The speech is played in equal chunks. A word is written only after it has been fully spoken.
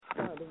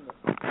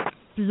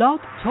Blog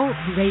Talk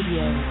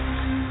Radio.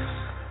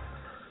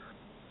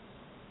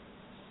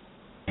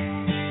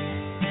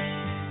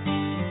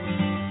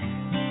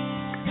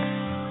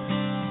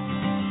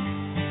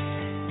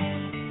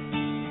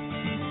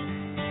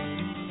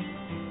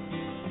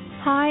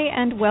 Hi,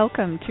 and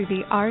welcome to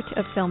The Art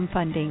of Film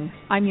Funding.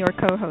 I'm your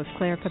co-host,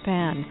 Claire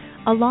Papin,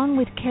 along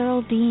with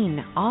Carol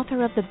Dean,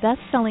 author of the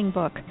best-selling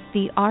book,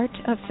 The Art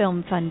of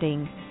Film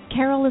Funding.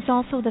 Carol is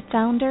also the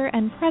founder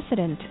and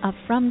president of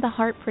From the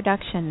Heart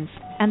Productions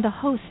and the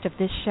host of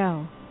this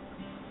show.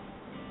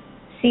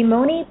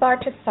 Simone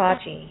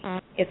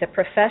Bartasaggi is a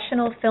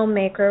professional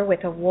filmmaker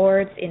with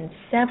awards in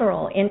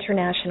several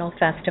international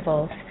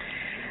festivals,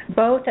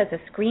 both as a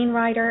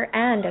screenwriter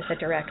and as a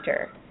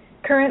director.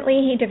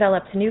 Currently, he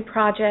develops new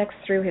projects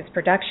through his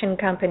production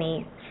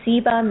company,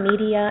 SIBA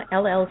Media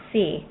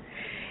LLC,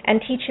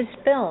 and teaches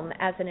film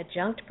as an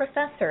adjunct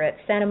professor at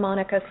Santa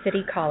Monica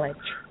City College.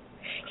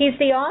 He's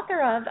the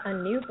author of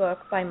a new book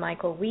by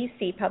Michael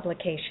Wiese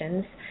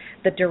Publications,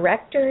 The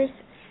Director's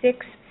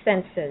Six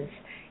Senses,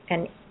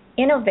 an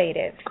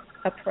innovative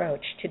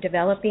approach to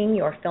developing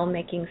your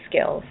filmmaking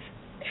skills.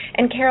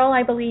 And Carol,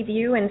 I believe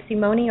you and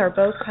Simone are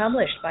both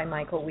published by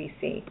Michael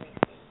Wiese.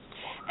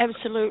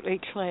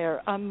 Absolutely,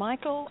 Claire.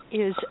 Michael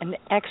is an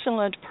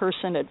excellent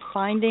person at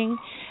finding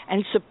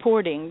and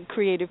supporting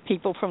creative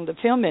people from the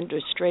film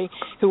industry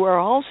who are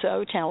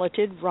also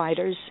talented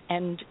writers.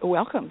 And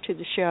welcome to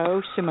the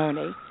show,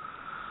 Simone.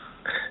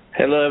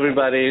 Hello,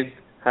 everybody.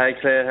 Hi,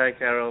 Claire. Hi,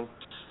 Carol.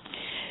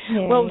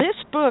 Hey. Well, this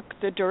book,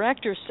 The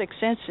Director's Six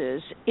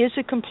Senses, is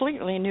a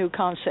completely new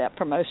concept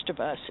for most of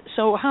us.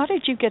 So how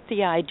did you get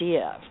the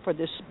idea for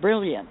this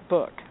brilliant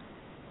book?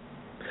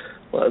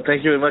 Well,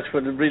 thank you very much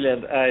for the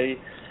brilliant.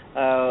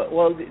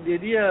 The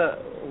idea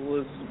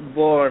was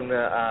born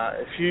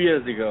a few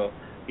years ago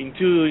in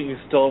two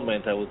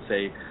installments, I would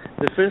say.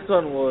 The first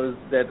one was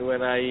that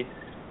when I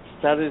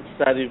started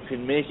studying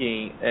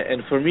filmmaking,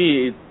 and for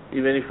me,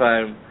 even if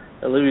I'm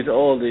a little bit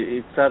old,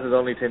 it started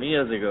only 10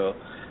 years ago,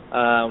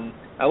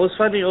 I was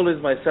finding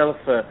always myself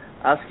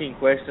asking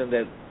questions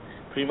that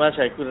pretty much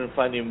I couldn't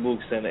find in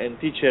books, and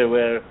teachers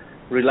were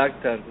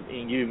reluctant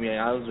in giving me an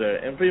answer.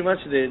 And pretty much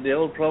the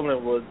whole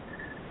problem was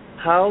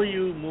how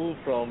you move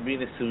from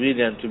being a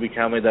civilian to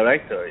become a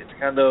director. It's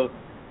kind of,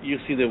 you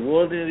see the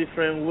world in a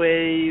different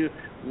way,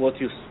 what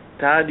you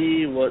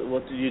study,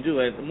 what do you do.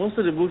 And most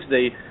of the books,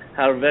 they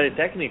are very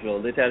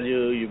technical. They tell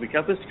you, you pick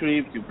up a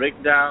script, you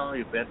break down,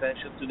 you pay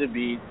attention to the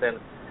beats,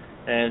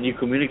 and you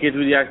communicate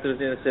with the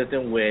actors in a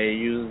certain way,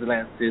 use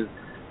lenses.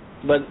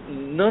 But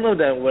none of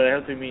them were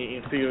helping me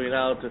in figuring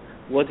out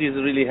what is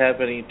really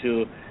happening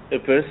to a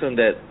person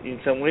that in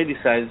some way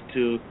decides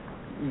to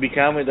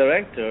become a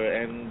director,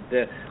 and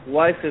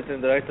why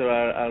certain directors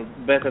are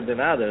better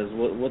than others.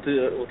 What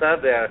are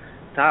their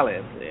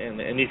talents, and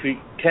if we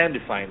can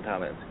define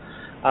talent.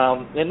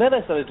 And then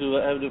I started to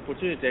have the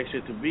opportunity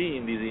actually to be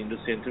in this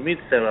industry and to meet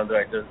several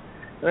directors,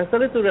 and I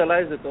started to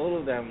realize that all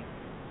of them,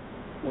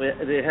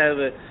 they have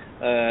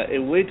a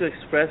way to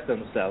express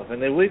themselves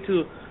and a way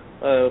to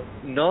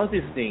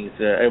notice things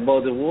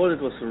about the world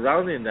that was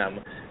surrounding them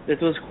that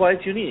was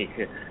quite unique,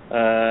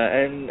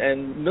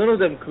 and none of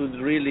them could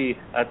really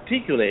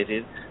articulate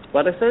it.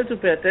 But I started to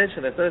pay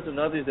attention. I started to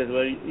notice that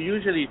we're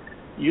usually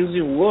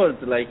using words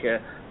like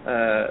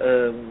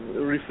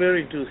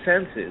referring to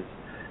senses,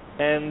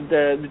 and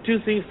the two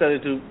things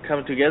started to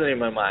come together in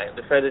my mind.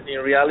 The fact that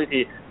in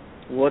reality,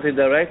 what a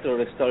director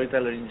or a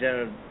storyteller in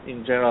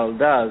general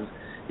does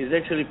is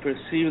actually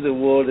perceive the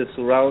world that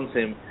surrounds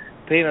him,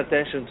 paying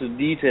attention to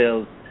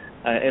details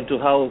and to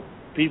how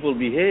people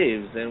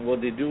behave and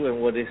what they do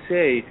and what they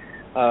say,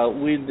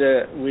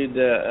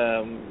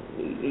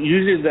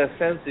 using their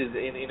senses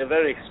in a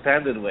very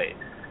expanded way,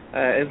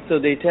 and so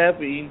they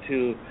tap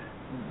into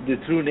the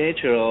true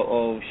nature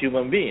of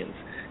human beings,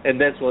 and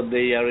that's what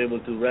they are able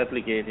to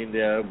replicate in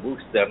their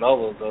books, their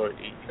novels, or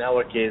in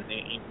our case,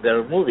 in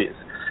their movies.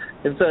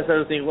 And so I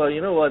started to think, well,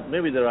 you know what?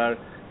 Maybe there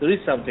is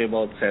something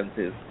about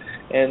senses,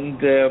 and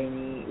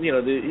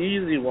the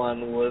easy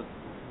one was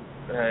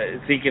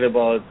thinking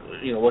about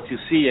what you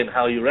see and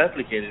how you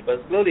replicate it.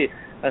 But slowly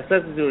I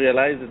started to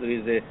realize that there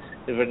is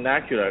a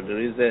vernacular, there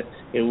is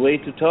a way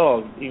to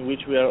talk in which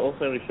we are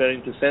often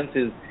referring to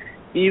senses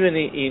even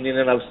in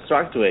an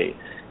abstract way.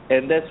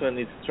 And that's when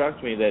it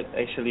struck me that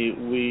actually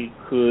we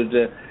could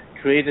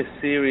create a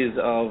series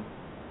of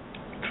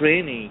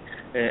training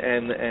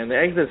and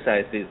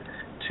exercises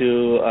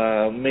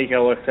to make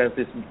our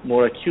senses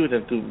more acute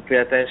and to pay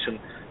attention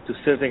to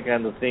certain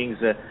kind of things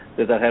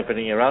that are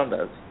happening around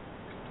us.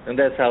 And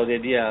that's how the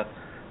idea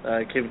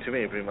came to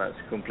me, pretty much,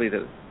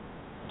 completed.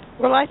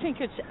 Well, I think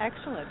it's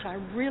excellent. I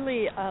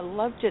really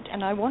loved it,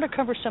 and I want to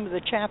cover some of the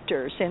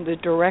chapters in The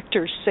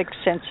Director's Six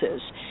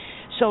Senses.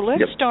 So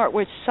let's start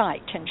with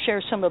sight and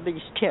share some of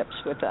these tips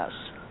with us.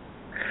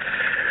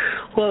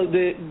 Well,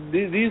 this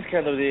is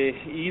kind of the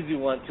easy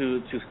one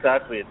to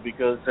start with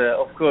because,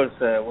 of course,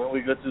 when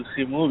we go to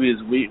see movies,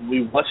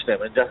 we watch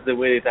them, and just the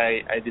way that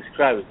I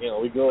describe it,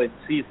 we go and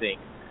see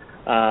things.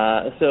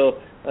 So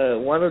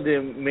one of the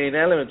main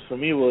elements for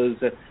me was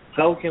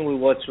how can we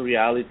watch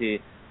reality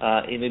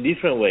in a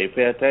different way,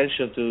 pay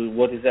attention to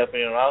what is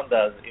happening around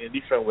us in a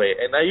different way.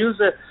 And I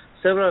use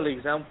several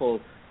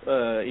examples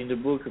in the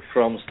book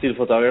from still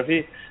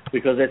photography,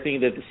 because I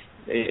think that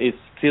it's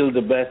still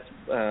the best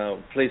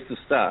place to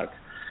start,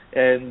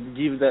 and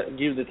give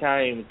the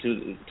time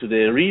to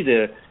the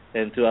reader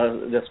and to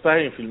the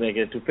aspiring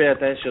filmmaker to pay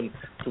attention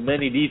to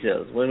many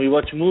details. When we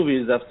watch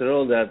movies, after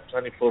all, there are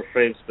 24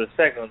 frames per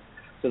second,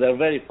 so they're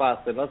very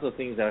fast and lots of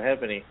things are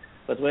happening.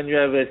 But when you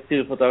have a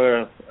still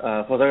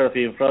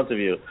photography in front of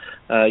you,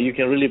 you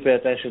can really pay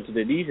attention to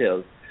the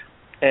details.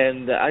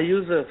 And I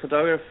use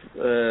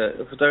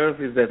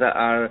photographies that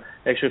are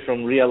actually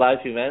from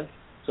real-life events,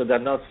 so they're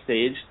not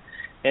staged.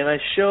 And I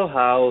show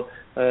how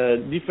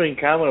different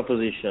camera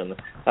position,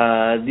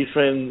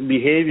 different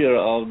behavior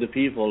of the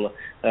people,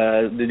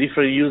 the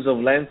different use of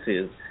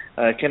lenses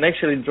can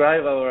actually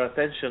drive our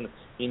attention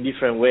in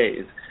different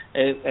ways.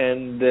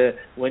 And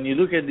when you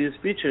look at these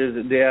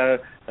pictures, they are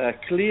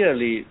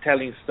clearly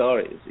telling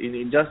stories.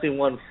 Just in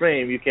one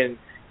frame, you can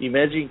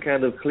imagine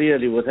kind of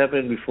clearly what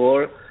happened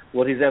before,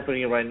 what is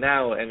happening right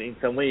now, and in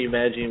some way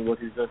imagine what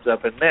is going to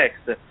happen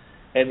next.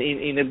 And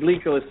in a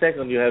blink of a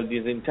second, you have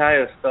this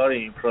entire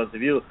story in front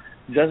of you,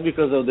 just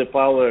because of the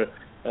power,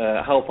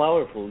 how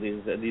powerful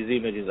these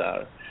images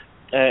are.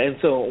 And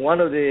so one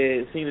of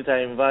the things that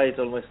I invite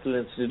all my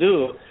students to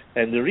do,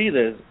 and the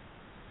readers,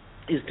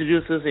 is to do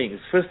two things.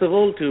 First of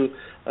all, to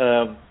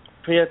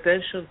pay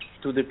attention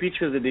to the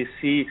pictures that they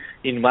see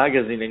in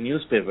magazine and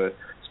newspaper,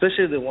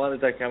 especially the ones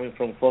that are coming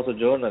from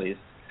photojournalists,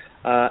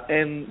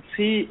 and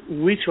see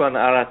which one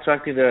are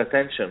attracting their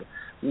attention,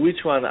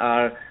 which one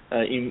are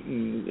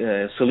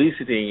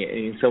soliciting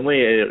in some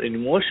way an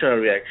emotional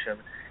reaction,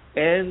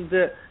 and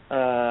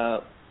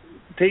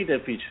take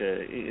that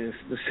picture,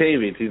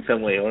 save it in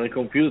some way on a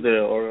computer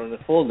or on a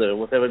folder,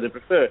 whatever they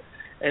prefer,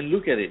 and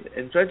look at it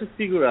and try to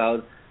figure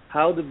out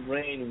how the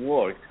brain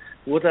worked.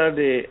 What are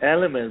the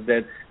elements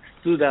that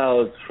stood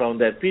out from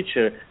that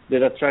picture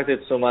that attracted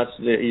so much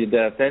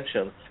their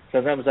attention?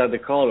 Sometimes are the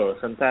color,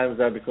 sometimes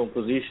are the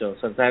composition,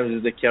 sometimes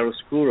it's the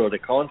chiaroscuro, the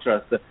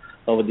contrast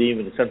of the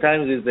image,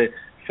 sometimes it's the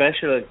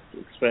facial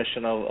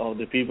expression of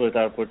the people that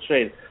are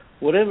portrayed.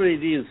 Whatever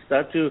it is,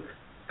 start to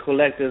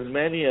collect as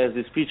many as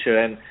this picture,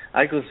 and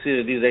I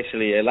consider this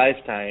actually a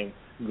lifetime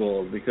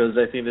goal, because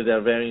I think that they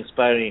are very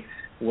inspiring.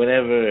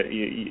 Whenever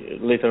you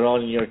later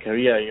on in your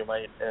career you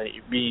might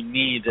be in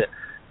need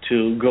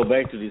to go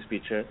back to this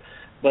picture.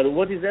 But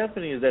what is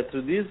happening is that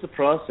through this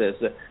process,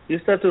 you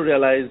start to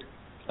realize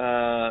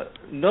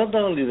not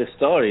only the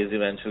stories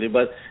eventually,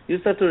 but you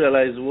start to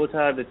realize what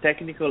are the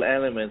technical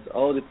elements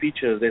of the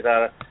pictures that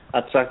are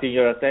attracting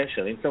your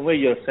attention. In some way,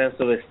 your sense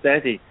of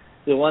aesthetic,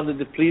 the one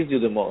that please you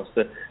the most,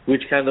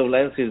 which kind of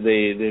lenses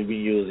they've been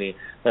using.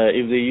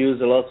 If they use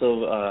a lot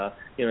of,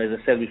 as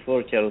I said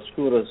before,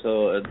 chiaroscuro,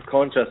 so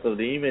contrast of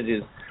the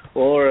images,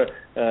 or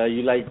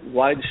you like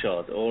wide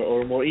shot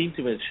or more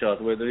intimate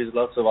shot where there is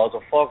lots of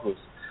autofocus.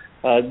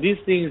 These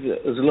things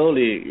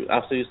slowly,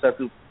 after you start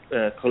to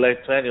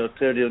collect 20 or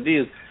 30 of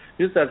these,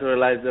 you start to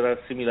realize there are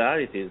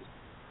similarities.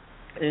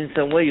 In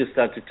some way, you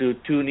start to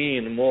tune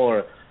in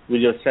more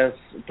with your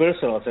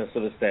personal sense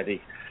of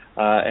aesthetic.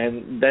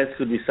 And that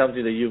could be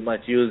something that you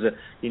might use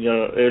in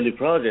your early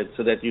project,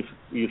 so that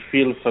you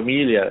feel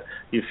familiar,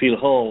 you feel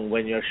home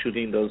when you're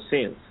shooting those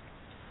scenes.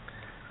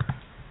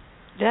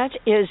 That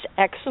is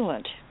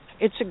excellent.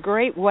 It's a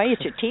great way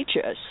to teach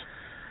us.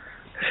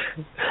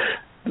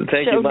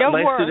 Thank you.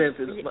 My students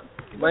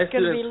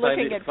going to be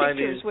looking at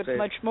pictures with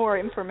much more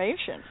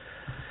information.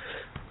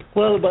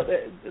 Well, but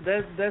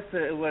that's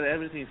where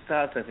everything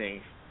starts, I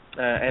think.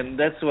 And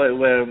that's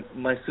where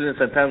my students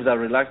sometimes are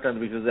reluctant,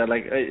 because they're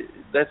like, hey,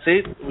 that's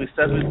it, we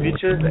start with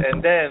pictures,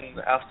 and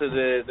then after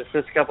the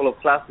first couple of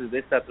classes,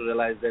 they start to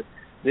realize that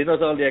they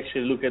not only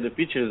actually look at the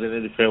pictures in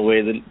a different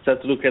way, they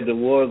start to look at the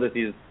world that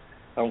is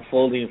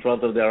unfolding in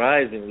front of their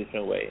eyes in a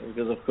different way,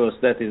 because of course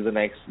that is the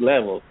next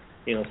level.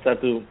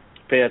 Start to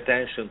pay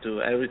attention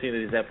to everything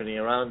that is happening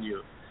around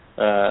you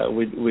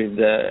with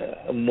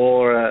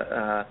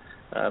more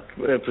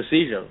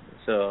precision.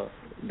 So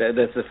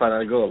that's the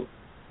final goal.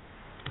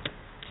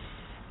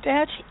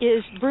 That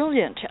is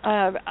brilliant.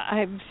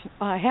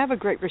 I have a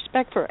great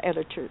respect for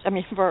editors.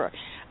 For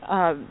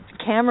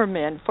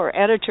cameramen, for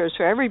editors,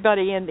 for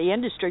everybody in the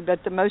industry. But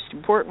the most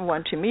important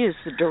one to me is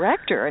the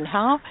director. And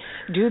how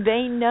do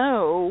they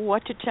know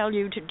what to tell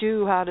you to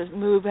do, how to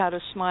move, how to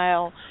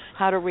smile,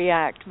 how to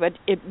react? But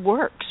it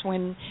works.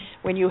 When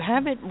you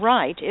have it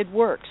right, it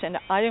works. And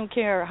I don't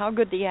care how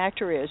good the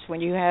actor is. When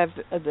you have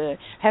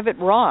it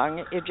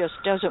wrong, it just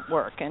doesn't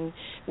work. And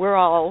we're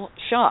all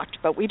shocked,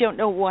 but we don't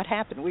know what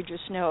happened. We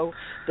just know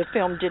the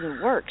film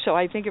didn't work. So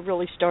I think it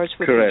really starts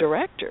with Correct. The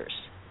directors,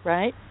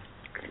 right?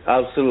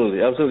 Absolutely.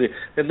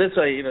 And that's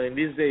why, in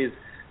these days,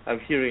 I'm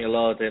hearing a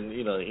lot, and,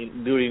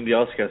 during the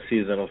Oscar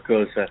season, of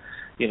course,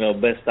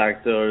 best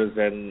actors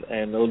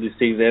and all these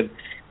things. And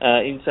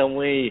in some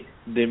way,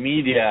 the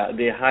media,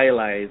 they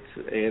highlight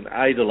and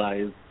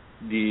idolize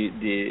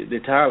the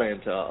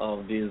talent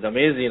of these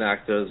amazing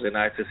actors and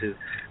actresses,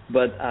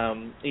 But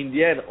in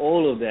the end,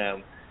 all of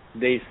them,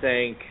 they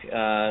thank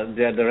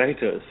their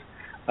directors,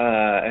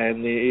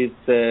 and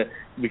it's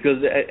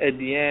because at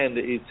the end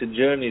it's a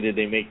journey that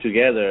they make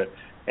together,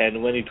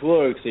 and when it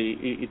works,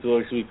 it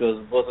works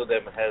because both of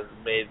them have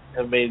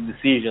made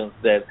decisions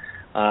that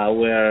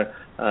were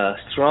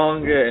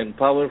strong and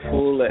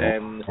powerful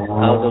and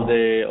out of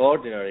the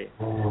ordinary.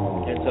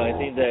 And so I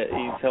think that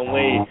in some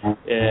way,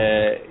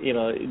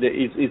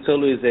 it's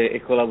always a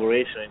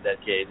collaboration in that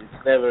case.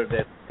 It's never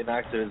that an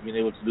actor has been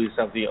able to do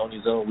something on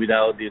his own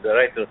without the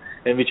director,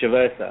 and vice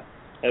versa.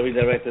 Every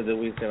director that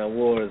wins an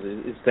award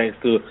is thanks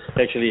to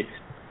actually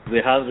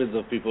the hundreds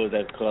of people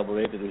that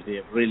collaborated with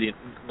him, really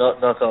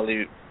not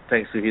only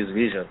thanks to his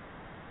vision.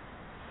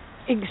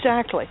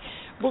 Exactly.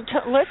 Well,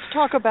 let's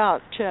talk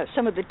about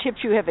some of the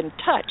tips you have in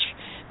Touch,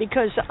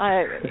 because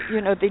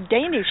The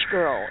Danish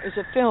Girl is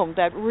a film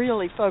that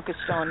really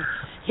focused on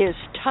his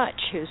touch,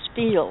 his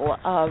feel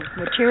of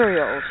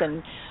materials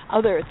and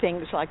other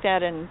things like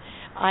that, and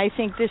I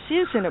think this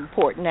is an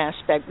important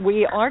aspect.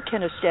 We are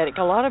kinesthetic.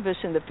 A lot of us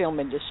in the film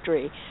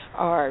industry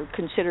are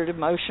considered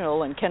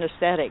emotional and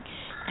kinesthetic.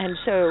 And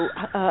so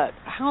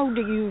how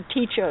do you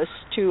teach us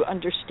to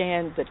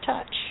understand the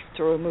touch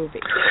through a movie?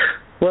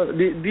 Well,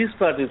 this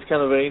part is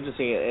kind of very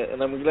interesting,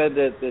 and I'm glad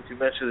that you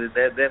mentioned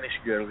the Danish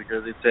Girl,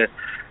 because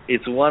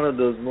it's one of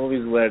those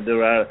movies where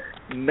there are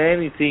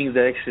many things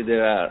that actually that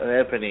are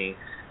happening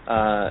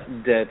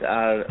that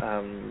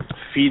are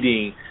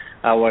feeding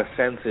our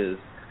senses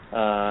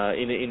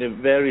in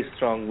a very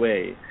strong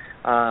way.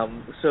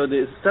 So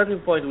the starting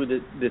point with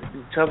the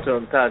chapter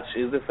on touch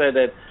is the fact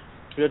that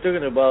we are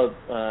talking about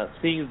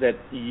things that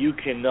you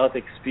cannot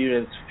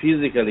experience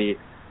physically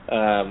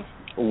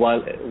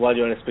while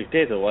you're a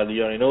spectator, while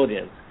you're an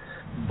audience,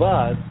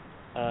 but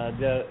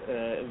they're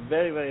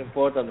very, very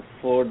important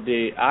for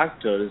the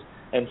actors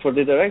and for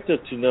the director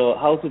to know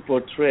how to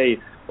portray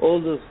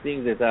all those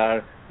things that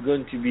are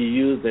going to be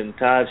used and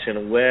touched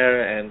and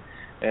wear and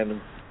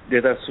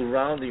that are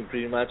surrounding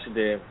pretty much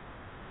the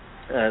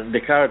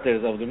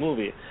characters of the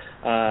movie.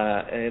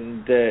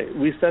 And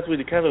we start with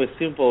kind of a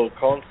simple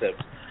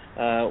concept.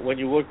 When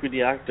you work with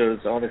the actors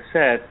on a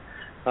set,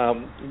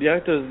 the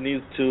actors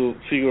need to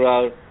figure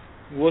out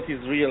what is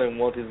real and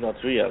what is not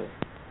real.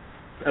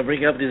 I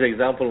bring up this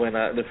example when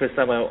the first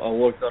time I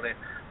worked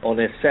on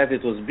a set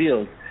it was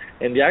built,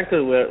 and the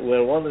actors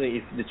were wondering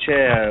if the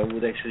chair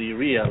would actually be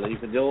real, if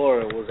the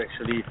door was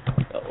actually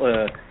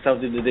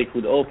something that they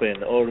could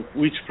open, or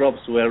which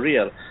props were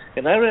real.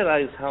 And I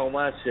realized how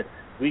much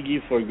we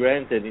give for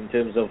granted in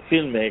terms of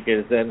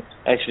filmmakers, and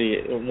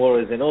actually more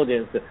as an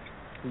audience,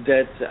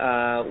 that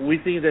we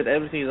think that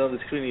everything on the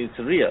screen is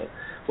real.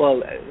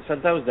 Well,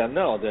 sometimes they're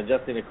not. They're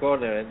just in a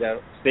corner, and they're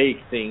fake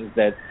things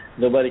that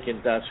nobody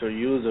can touch or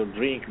use or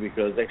drink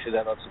because actually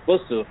they're not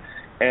supposed to.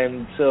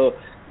 And so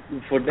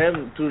for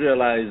them to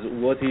realize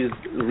what is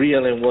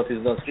real and what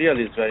is not real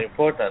is very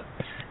important.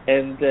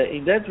 And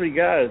in that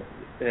regard,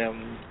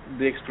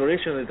 the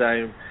exploration that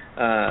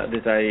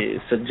I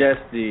suggest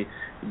the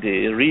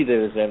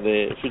readers and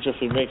the future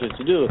filmmakers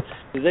to do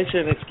is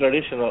actually an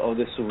exploration of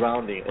the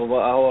surrounding, of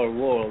our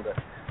world,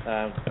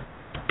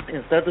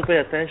 and start to pay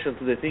attention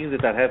to the things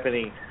that are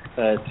happening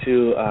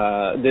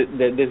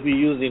that we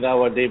use in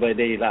our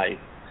day-by-day life.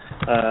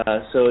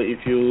 So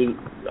if you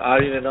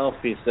are in an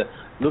office,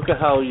 look at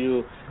how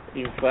you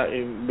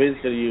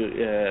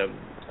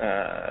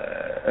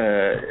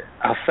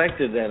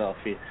affected that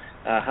office,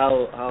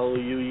 how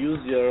you use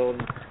your own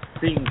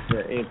things,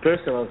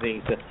 personal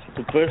things,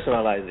 to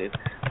personalize it.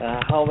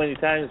 How many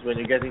times when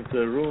you get into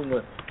a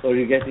room or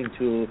you get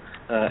into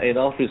an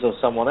office of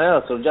someone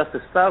else or just a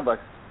Starbucks,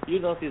 you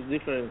notice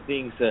different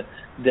things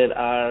that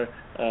are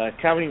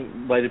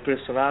coming by the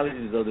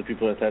personalities of the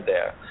people that are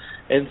there.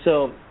 And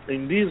so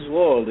in this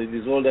world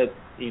that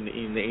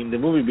in the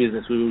movie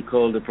business we will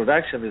call the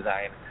production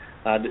design,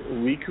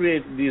 we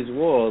create this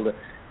world,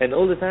 and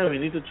all the time we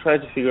need to try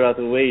to figure out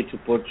a way to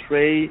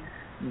portray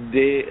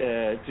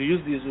to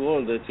use this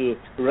world to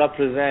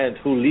represent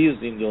who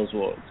lives in those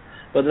worlds.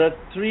 But there are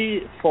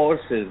three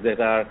forces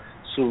that are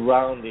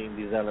surrounding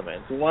these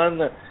elements.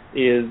 One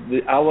is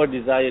our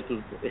desire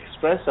to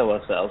express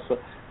ourselves.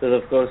 That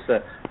of course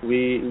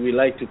we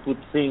like to put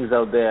things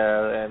out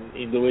there, and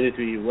in the way that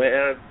we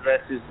wear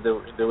dresses, in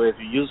the way that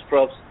we use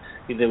props,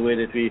 in the way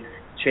that we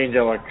change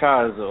our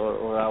cars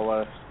or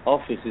our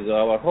offices or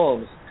our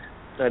homes,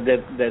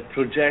 that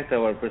project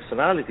our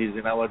personalities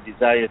and our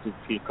desire to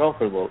feel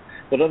comfortable.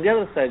 But on the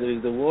other side, there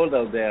is the world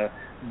out there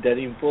that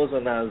impose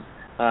on us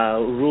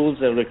rules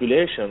and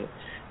regulation.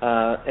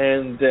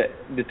 And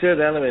the third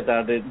element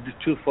are the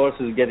two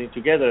forces getting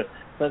together.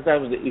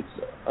 Sometimes it's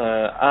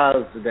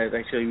us that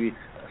actually we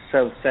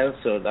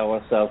self-censored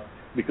ourselves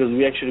because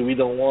we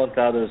don't want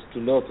others to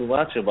know too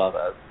much about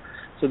us.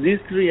 So these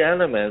three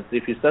elements,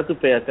 if you start to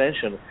pay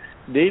attention,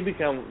 they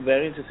become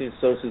very interesting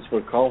sources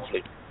for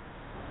conflict.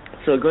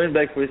 So going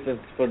back, for instance,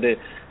 for the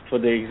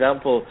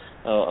example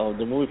of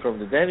the movie from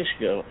the Danish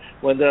Girl,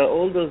 when there are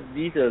all those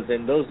details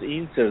and those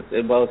inserts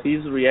about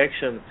his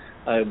reaction,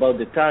 about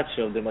the touch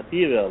of the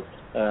material,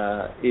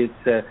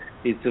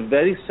 It's a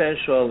very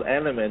sensual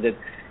element that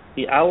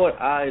our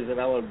eyes and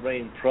our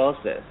brain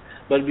process.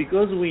 But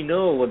because we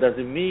know what does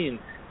it mean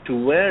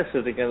to wear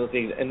certain kind of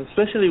things, and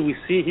especially we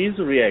see his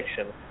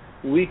reaction,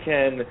 we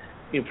can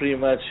pretty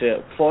much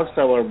force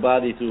our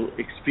body to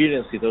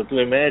experience it or to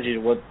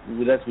imagine what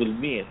that will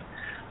mean.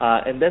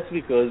 And that's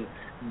because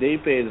they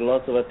paid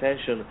lots of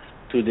attention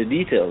to the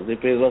details. They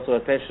paid lots of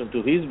attention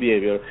to his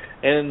behavior.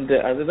 And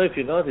I don't know if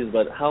you noticed,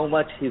 but how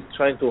much he's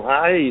trying to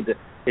hide at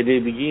the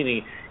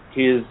beginning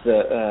his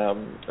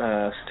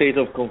state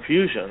of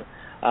confusion.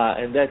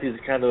 And that is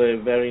kind of a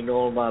very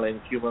normal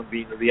and human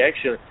being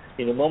reaction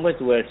in a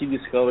moment where he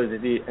discovers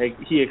that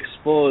he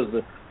exposed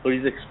or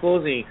is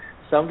exposing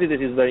something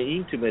that is very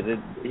intimate that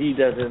he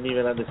doesn't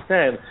even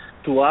understand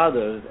to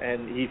others,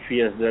 and he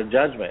fears their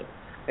judgment.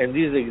 And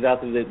this is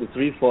exactly the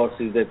three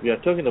forces that we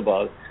are talking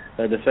about.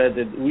 The fact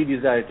that we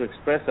desire to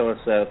express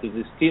ourselves is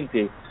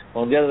instinctive.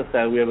 On the other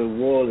side, we have a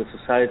world, a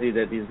society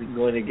that is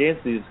going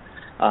against this,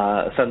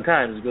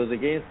 sometimes goes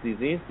against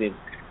these instincts.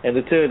 And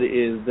the third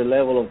is the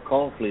level of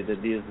conflict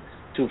that these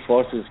two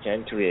forces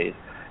can create.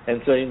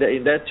 And so in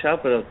that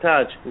chapter of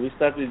Touch, we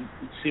start with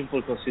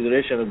simple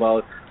consideration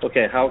about,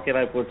 okay, how can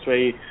I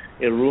portray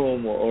a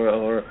room,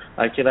 or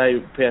can I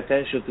pay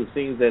attention to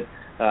things that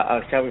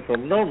are coming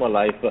from normal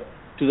life,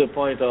 to the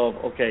point of,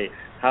 okay,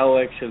 how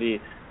actually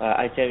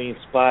I can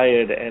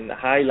inspire and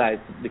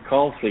highlight the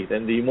conflict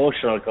and the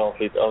emotional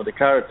conflict of the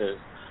characters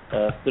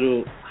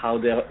through how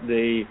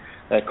they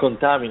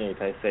contaminate,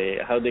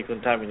 how they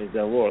contaminate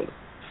their world.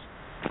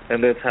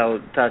 And that's how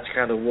Touch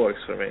kind of works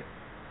for me.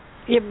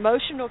 The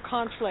emotional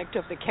conflict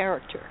of the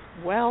character.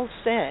 Well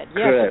said. Yes,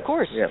 correct. Of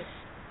course. Yes.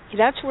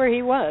 That's where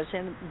he was,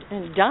 in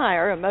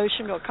dire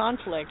emotional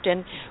conflict.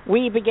 And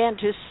we began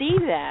to see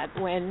that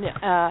when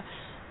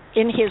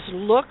in his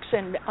looks,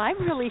 and I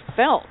really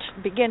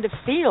began to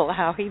feel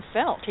how he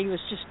felt. He was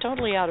just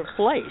totally out of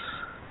place.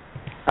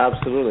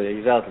 Absolutely,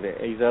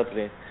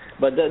 exactly.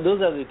 But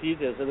those are the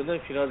details. I don't know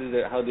if you noticed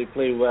how they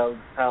play well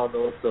sound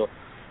also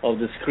of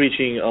the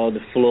screeching of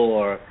the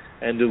floor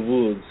and the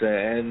woods,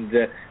 and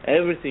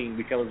everything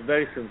becomes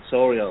very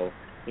sensorial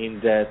in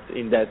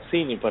that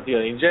scene in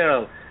particular. In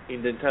general,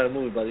 in the entire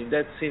movie, but in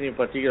that scene in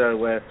particular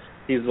where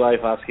his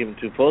wife asks him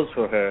to pose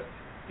for her,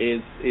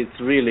 it's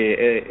really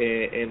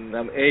an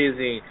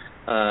amazing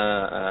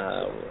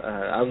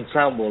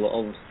ensemble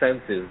of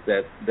senses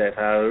that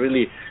are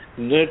really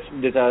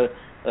that are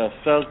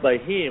felt by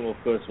him, of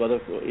course. But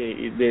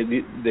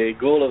the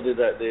goal of the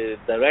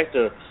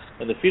director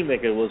and the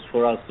filmmaker was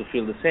for us to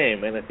feel the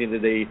same, and I think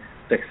that they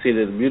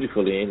succeeded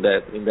beautifully in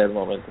that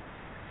moment.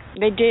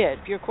 They did.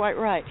 You're quite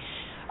right.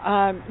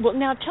 Well,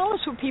 now tell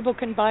us where people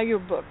can buy your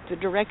book, The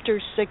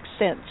Director's Sixth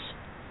Sense.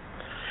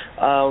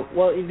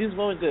 Well, in this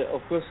moment,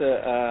 of course,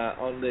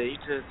 on the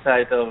internet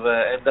site of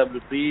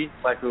MWP,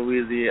 Michael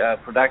Wiese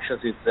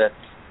Productions,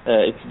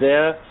 it's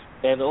there,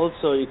 and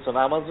also it's on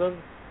Amazon,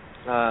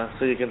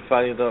 so you can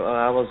find it on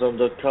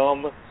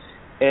Amazon.com.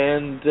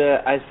 And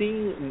I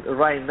think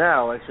right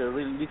now, actually,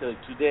 really literally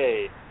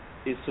today,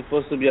 it's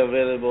supposed to be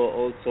available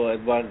also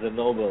at Barnes &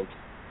 Noble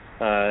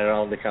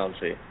around the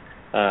country.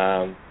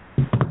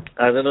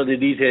 I don't know the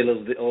detail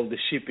of the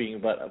shipping,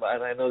 but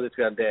I know that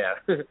we are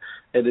there.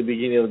 At the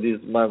beginning of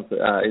this month,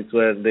 it's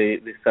where they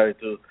started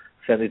to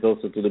send it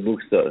also to the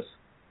bookstores.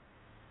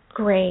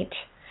 Great.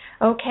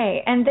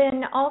 Okay, and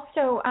then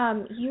also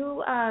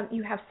you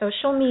have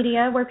social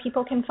media where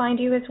people can find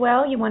you as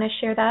well. You want to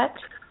share that?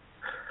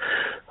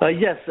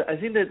 Yes, I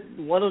think that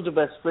one of the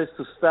best places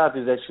to start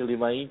is actually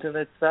my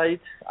internet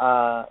site,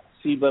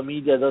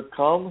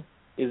 sibamedia.com.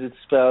 Is it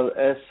spelled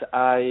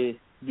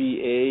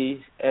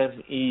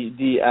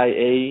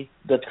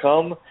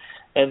SIBAMEDIA.com?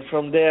 And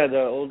from there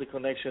are all the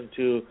connection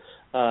to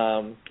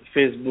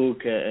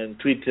Facebook and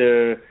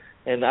Twitter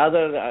and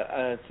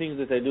other things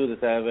that I do.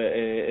 That I have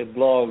a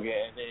blog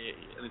and an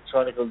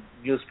electronic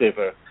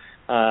newspaper,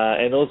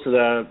 and also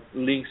there are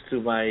links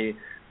to my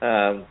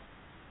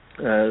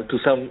to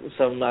some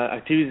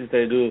activities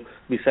that I do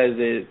besides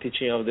the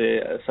teaching of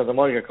the Santa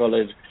Monica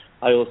College.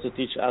 I also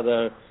teach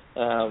other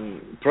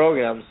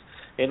programs,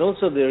 and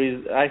also there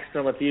is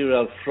extra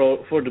material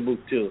for the book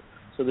too.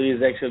 So there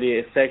is actually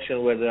a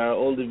section where there are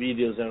all the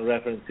videos and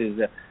references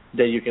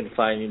that you can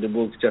find in the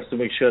book, just to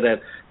make sure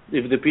that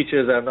if the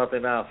pictures are not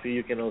enough,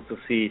 you can also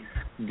see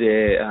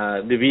the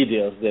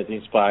videos that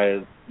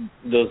inspired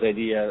those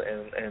ideas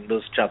and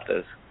those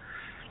chapters.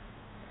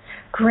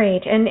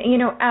 Great. And,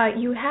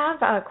 you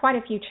have quite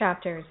a few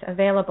chapters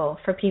available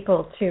for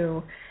people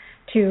to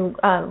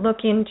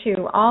look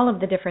into all of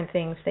the different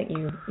things that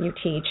you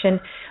teach. And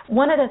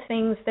one of the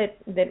things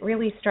that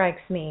really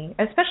strikes me,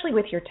 especially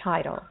with your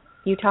title,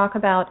 you talk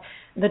about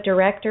the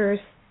director's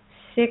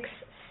six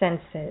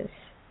senses.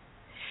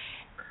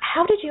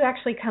 How did you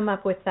actually come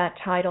up with that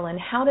title, and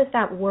how does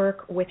that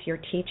work with your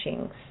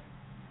teachings?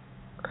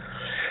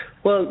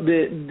 Well,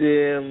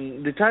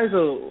 the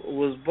title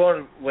was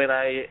born when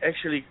I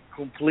actually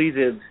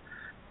completed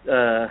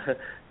the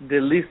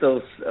list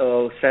of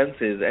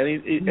senses,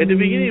 and at the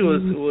beginning it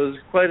was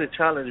quite a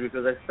challenge,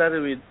 because I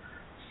started with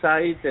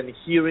sight and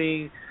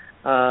hearing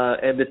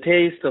and the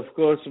taste, of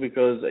course,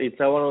 because it's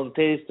our own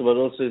taste, but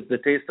also it's the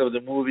taste of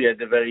the movie at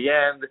the very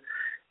end.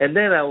 And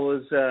then I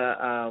was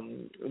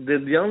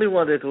the only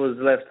one that was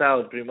left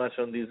out pretty much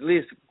on this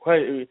list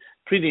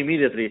pretty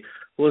immediately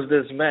was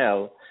the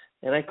smell,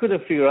 and I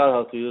couldn't figure out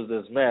how to use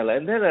the smell.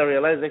 And then I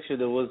realized actually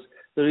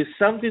there is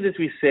something that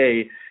we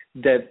say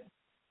that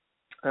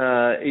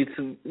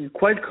it's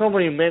quite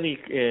common in many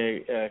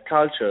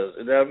cultures.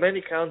 There are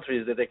many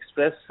countries that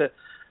express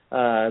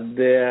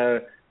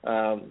their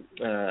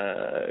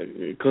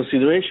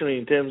consideration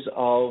in terms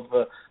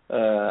of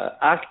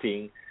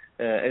acting,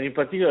 and in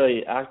particular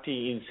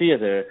acting in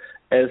theater,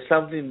 as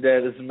something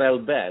that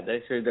smells bad,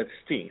 actually that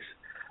stinks.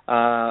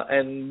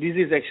 And this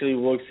is actually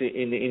works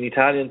in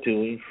Italian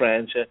too, in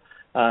French.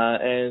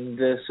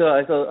 So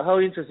I thought, how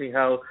interesting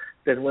how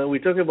that when we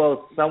talk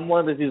about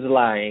someone that is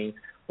lying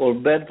or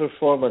bad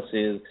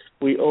performances,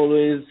 we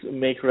always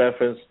make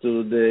reference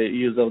to the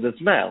use of the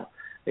smell.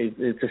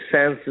 It's a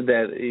sense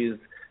that is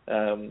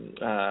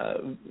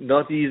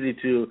not easy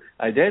to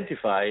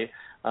identify,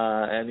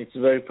 and it's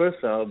very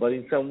personal, but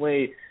in some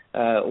way,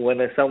 when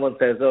someone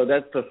says, "Oh,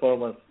 that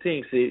performance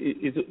stinks,"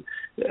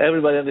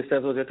 everybody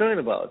understands what they're talking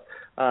about.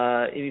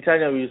 In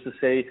Italian, we used to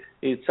say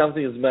it's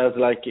something that smells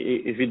like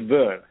if it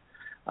burned.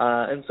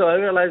 And so I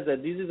realized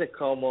that this is a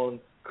common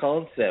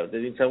concept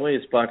that in some way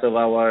is part of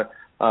our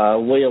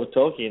way of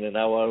talking and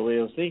our way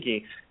of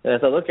thinking. And I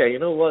thought, okay, you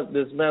know what,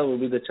 the smell will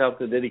be the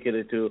chapter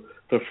dedicated to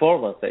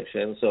performance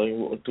section,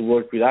 so to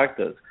work with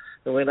actors.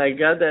 And when I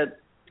got that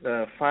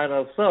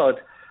final thought,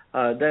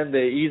 then the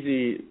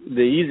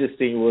easiest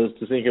thing was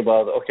to think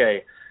about,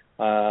 okay,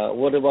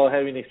 what about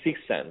having a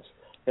sixth sense?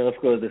 And of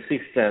course, the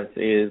sixth sense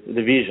is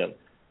the vision,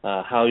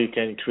 how you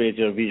can create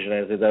your vision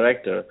as a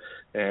director,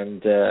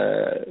 and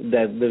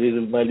that there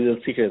is my little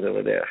secret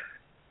over there.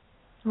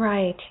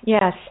 Right,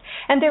 yes.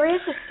 And there is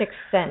a sixth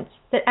sense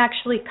that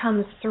actually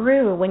comes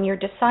through when you're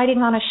deciding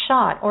on a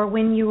shot or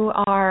when you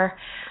are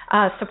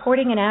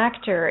supporting an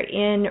actor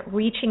in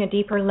reaching a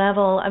deeper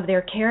level of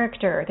their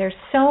character. There's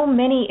so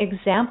many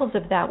examples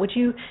of that. Would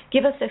you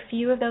give us a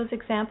few of those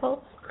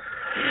examples?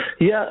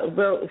 Yeah,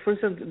 well, for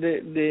instance,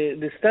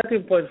 the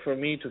starting point for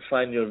me to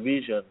find your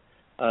vision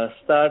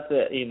starts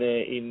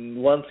in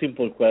one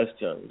simple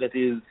question, that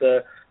is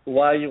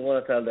why you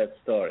want to tell that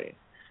story.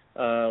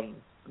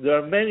 There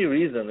are many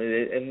reasons,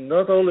 and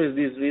not always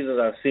these reasons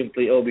are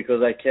simply,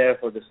 because I care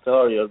for the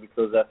story or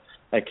because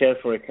I care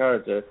for a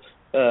character.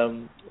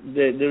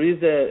 There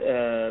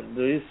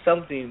is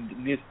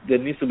something that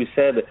needs to be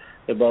said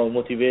about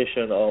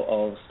motivation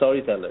of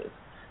storytellers.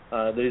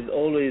 There is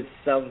always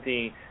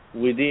something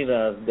within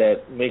us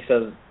that makes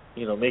us,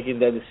 making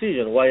that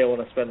decision. Why I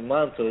want to spend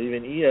months or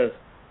even years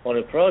on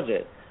a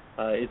project.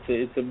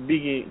 It's a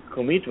big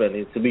commitment.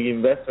 It's a big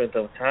investment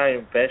of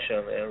time,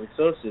 passion, and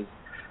resources.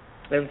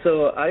 And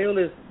so I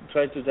always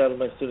try to tell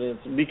my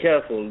students, be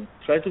careful,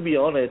 try to be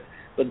honest,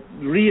 but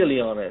really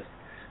honest.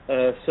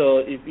 So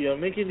if you're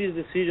making this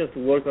decision to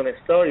work on a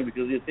story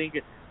because you think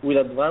it will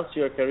advance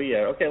your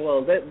career, okay,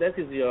 well, that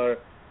is your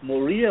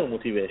more real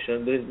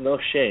motivation. There is no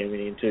shame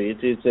into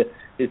it.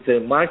 It's a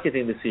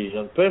marketing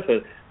decision,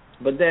 perfect.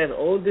 But then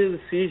all the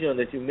decisions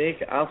that you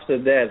make after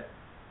that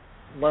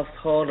must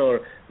honor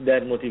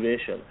that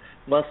motivation,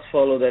 must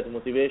follow that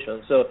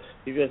motivation. So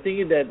if you're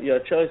thinking that your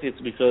choice is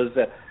because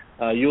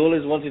you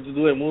always wanted to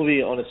do a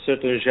movie on a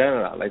certain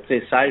genre, let's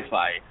say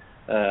sci-fi,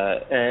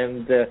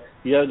 and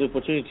you have the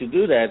opportunity to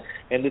do that,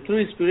 and the true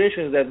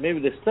inspiration is that maybe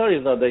the story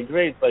is not that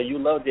great, but you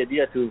love the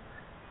idea to,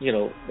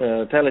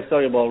 tell a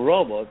story about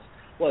robots,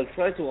 well,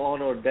 try to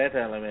honor that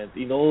element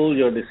in all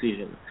your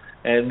decisions.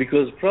 And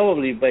because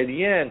probably by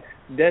the end,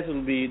 that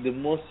will be the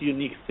most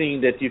unique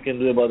thing that you can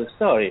do about the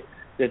story,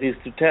 that is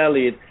to tell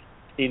it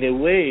in a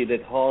way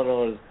that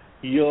honors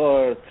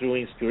your true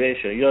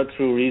inspiration, your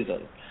true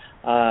reason.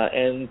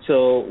 And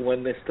so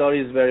when the story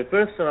is very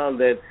personal,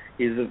 that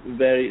is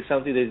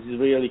something that is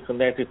really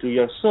connected to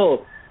your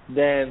soul,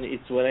 then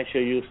it's when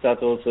actually you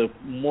start also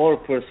more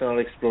personal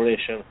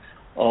exploration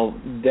of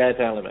that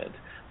element.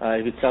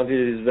 If it's something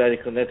that is very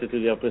connected to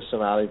your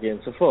personality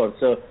and so forth.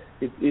 So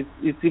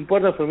it's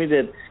important for me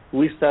that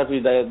we start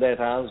with that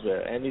answer.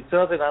 And it's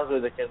not an answer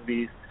that can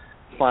be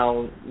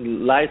found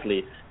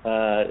lightly.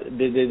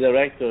 The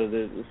director,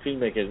 the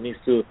filmmaker needs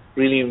to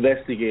really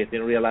investigate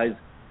and realize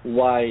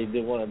why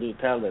they want to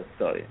tell that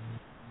story.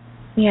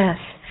 Yes.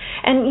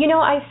 And,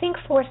 I think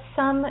for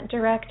some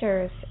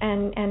directors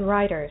and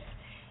writers,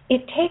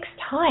 it takes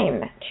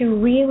time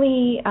to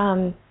really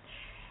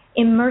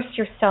immerse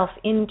yourself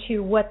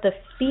into what the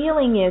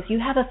feeling is. You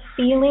have a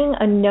feeling,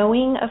 a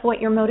knowing of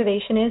what your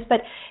motivation is, but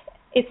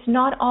it's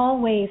not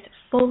always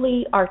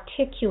fully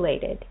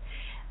articulated.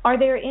 Are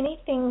there any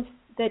things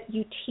that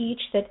you teach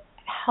that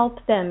help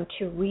them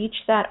to reach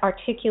that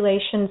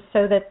articulation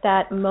so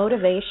that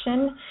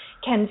motivation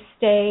can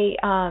stay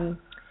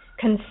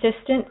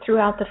consistent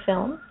throughout the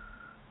film?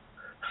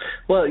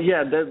 Well,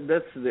 yeah,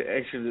 that's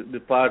actually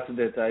the part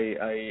that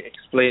I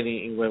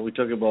explain when we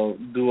talk about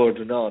do or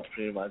do not,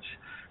 pretty much.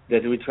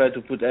 that we try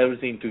to put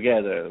everything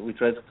together. We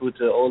try to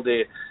put all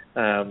the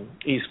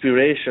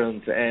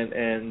inspirations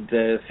and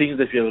things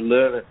that we have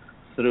learned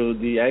through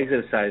the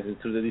exercises,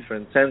 through the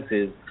different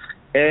senses,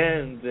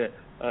 and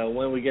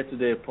when we get to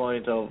the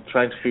point of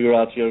trying to figure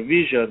out your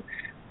vision,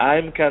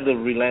 I'm kind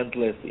of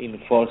relentless in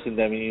forcing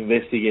them in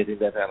investigating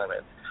that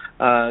element.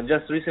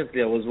 Just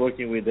recently, I was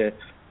working with a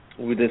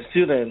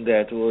student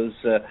that was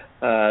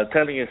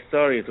telling a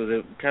story. It was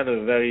a kind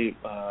of very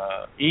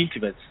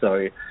intimate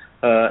story,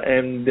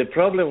 and the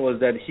problem was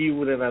that he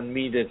wouldn't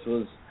admit it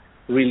was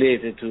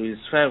related to his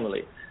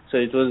family. So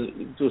it was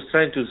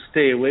trying to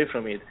stay away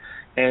from it.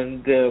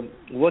 And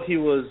what he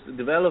was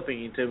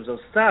developing in terms of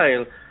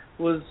style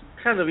was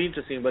kind of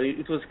interesting, but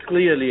it was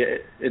clearly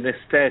an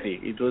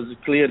aesthetic. It was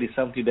clearly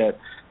something that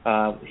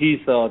he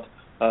thought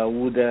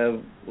would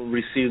have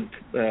received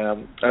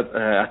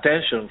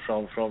attention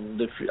from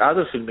the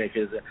other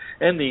filmmakers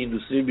and the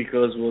industry,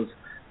 because it was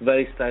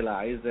very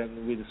stylized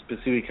and with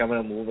specific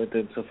camera movement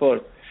and so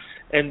forth.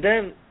 And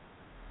then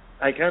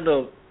I kind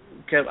of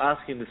kept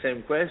asking the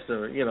same question,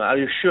 are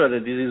you sure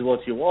that this is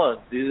what you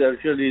want? This is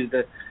actually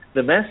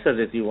the message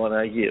that you want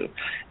to give.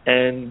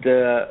 And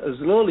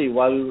slowly,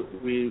 while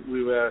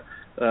we were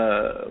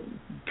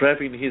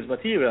prepping his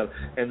material,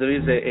 and there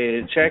is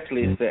a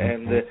checklist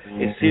and a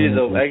series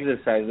of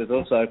exercises that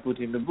also I put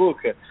in the book,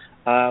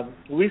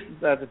 we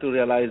started to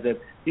realize that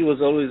he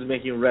was always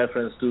making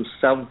reference to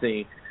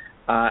something,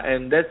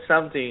 and that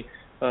something,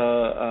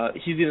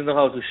 he didn't know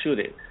how to shoot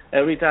it.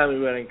 Every time we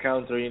were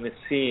encountering a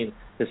scene,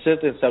 a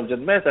certain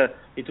subject matter,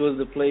 it was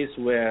the place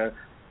where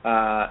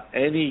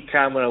any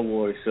camera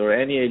works or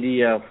any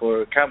idea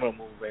for camera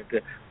movement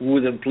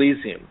wouldn't please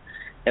him.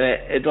 And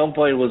at one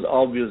point it was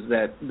obvious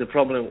that the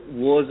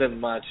problem wasn't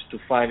much to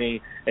finding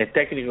a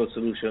technical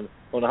solution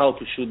on how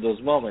to shoot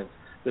those moments.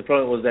 The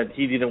problem was that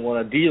he didn't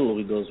want to deal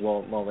with those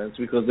moments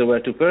because they were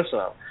too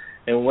personal.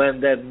 And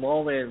when that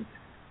moment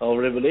of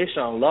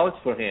revelation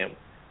unlocked for him,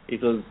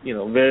 it was,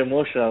 very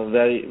emotional,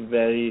 very,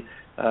 very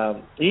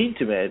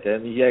intimate,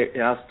 and he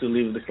asked to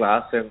leave the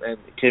class and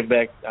came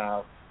back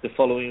the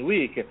following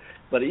week.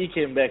 But he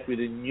came back with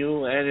a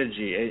new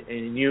energy,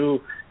 a new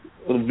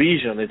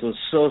vision. It was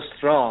so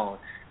strong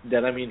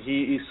that,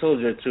 he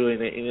soldiered through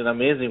in an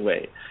amazing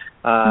way.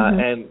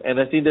 And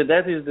I think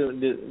that is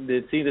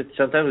the thing that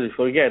sometimes we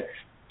forget.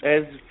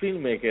 As a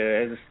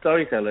filmmaker, as a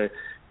storyteller,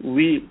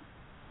 we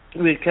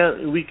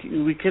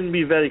can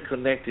be very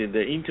connected,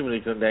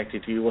 intimately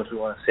connected to what we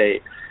want to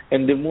say.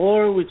 And the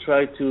more we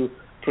try to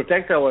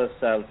protect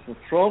ourselves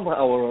from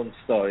our own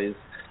stories,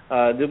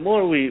 the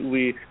more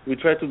we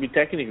try to be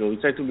technical, we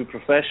try to be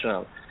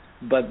professional.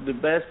 But the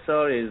best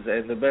stories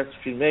and the best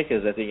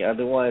filmmakers, I think, are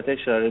the ones that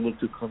actually are able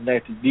to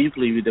connect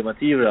deeply with the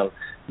material,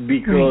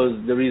 because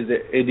there is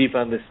a deep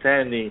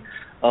understanding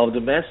of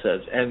the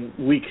message, and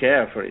we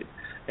care for it.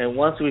 And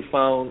once we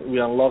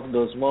unlock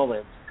those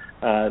moments,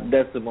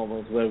 that's the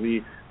moment where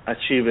we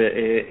achieve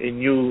a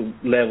new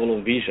level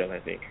of vision, I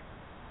think.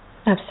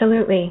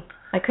 Absolutely.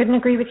 I couldn't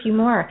agree with you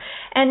more.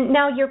 And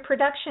now your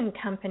production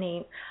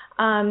company,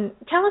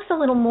 tell us a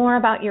little more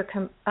about your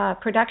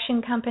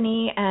production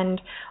company,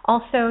 and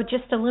also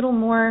just a little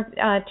more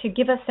to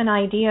give us an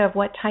idea of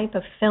what type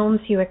of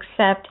films you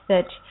accept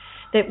that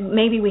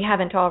maybe we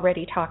haven't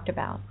already talked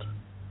about.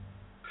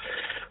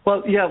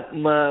 Well, yeah,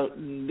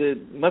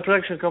 my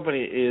production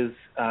company it's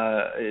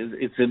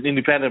an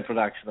independent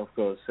production, of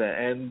course,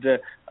 and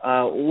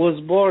was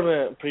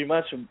born pretty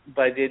much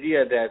by the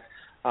idea that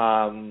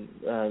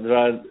there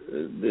are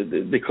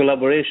the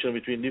collaboration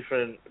between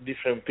different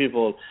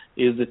people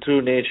is the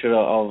true nature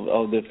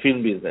of the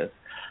film business,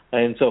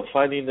 and so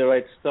finding the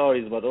right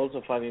stories, but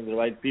also finding the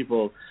right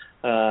people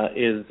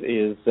is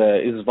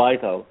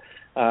vital,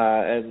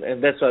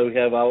 and that's why we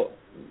have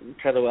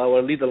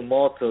our little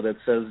motto that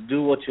says,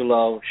 "Do what you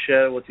love,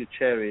 share what you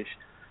cherish,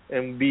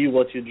 and be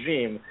what you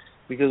dream,"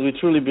 because we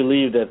truly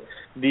believe that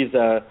these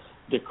are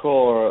the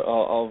core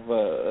of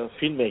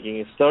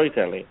filmmaking and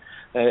storytelling.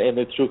 And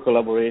a true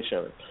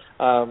collaboration.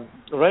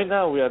 Right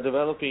now, we are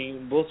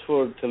developing both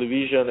for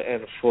television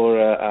and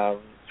for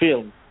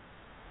film.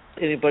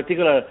 And in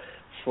particular,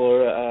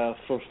 for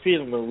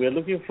film, we are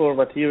looking for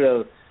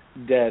material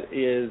that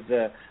is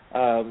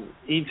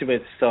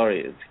intimate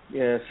stories,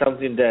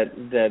 something that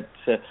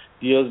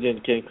the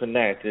audience can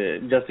connect.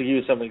 Just to give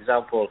you some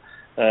example,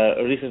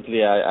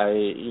 recently,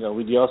 I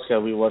with the Oscar,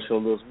 we watched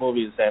all those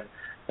movies, and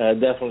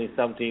definitely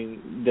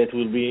something that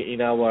will be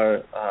in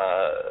our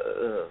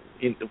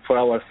for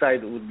our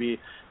side would be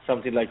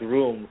something like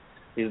Room.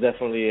 Is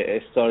definitely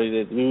a story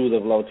that we would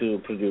have loved to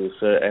produce,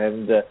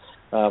 and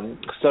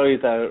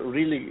stories are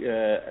really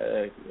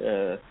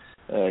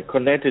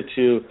connected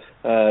to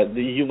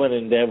the human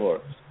endeavor.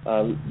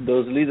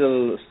 Those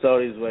little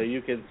stories where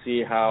you can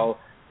see how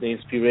the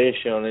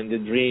inspiration and the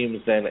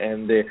dreams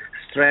and the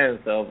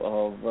strength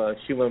of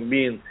human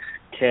beings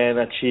can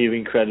achieve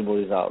incredible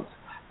results.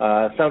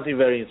 Something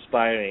very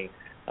inspiring.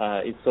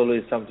 It's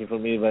always something for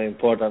me very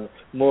important,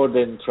 more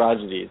than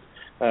tragedies.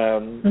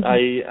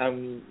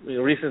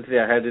 Recently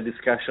I had a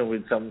discussion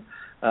with some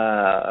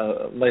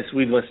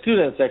with my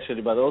students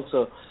actually, but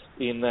also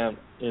in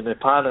a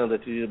panel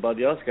that we did about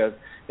the Oscars,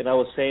 and I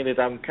was saying that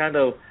I'm kind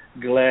of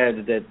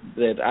glad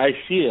that I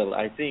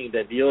think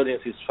that the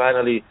audience is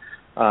finally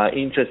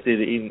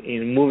interested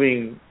in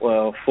moving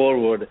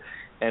forward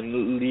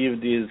and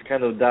leave this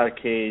kind of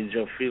dark age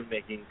of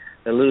filmmaking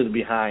a little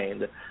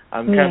behind.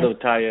 I'm kind of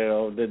tired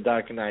of the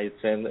Dark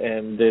Knights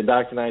and the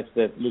Dark Knights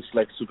that looks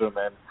like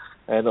Superman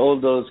and all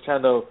those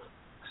kind of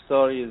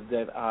stories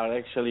that are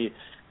actually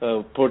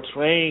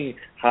portraying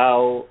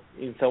how,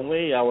 in some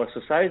way, our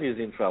society is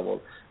in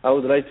trouble. I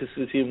would like to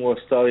see more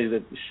stories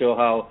that show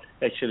how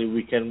actually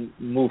we can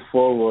move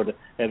forward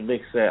and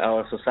make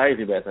our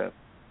society better.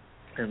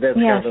 And that's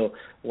kind of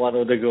one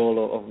of the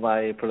goals of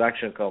my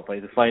production company,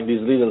 to find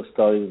these little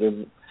stories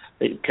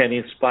that can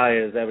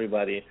inspire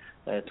everybody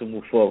to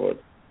move forward.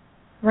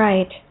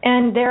 Right.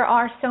 And there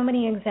are so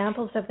many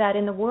examples of that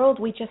in the world.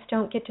 We just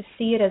don't get to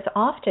see it as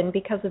often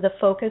because of the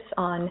focus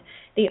on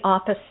the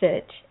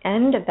opposite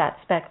end of that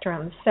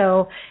spectrum.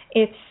 So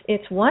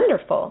it's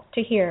wonderful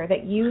to hear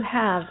that you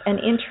have an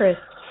interest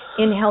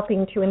in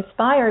helping to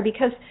inspire,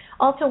 because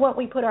also what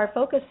we put our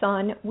focus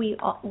on, we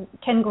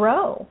can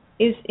grow.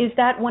 Is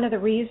that one of the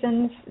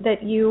reasons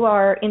that you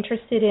are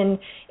interested in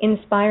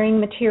inspiring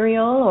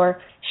material,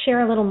 or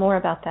share a little more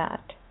about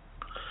that?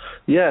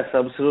 Yes,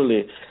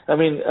 absolutely. I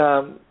mean,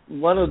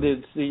 one of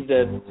the things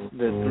that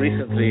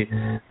recently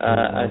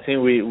I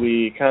think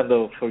we kind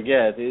of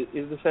forget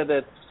is the fact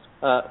that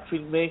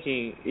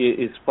filmmaking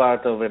is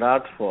part of an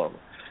art form,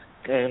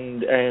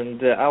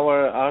 and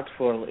our art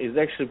form is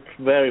actually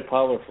very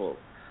powerful.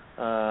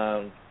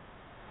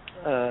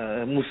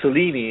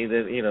 Mussolini,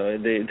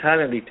 the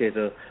Italian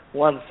dictator,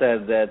 once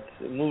said that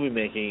movie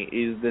making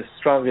is the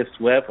strongest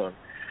weapon,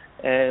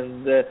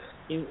 and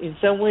in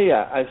some way,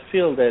 I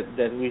feel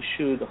that we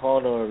should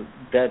honor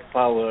that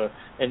power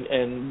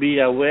and be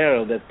aware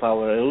of that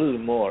power a little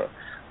more.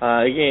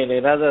 Again,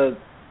 another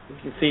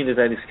thing that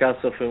I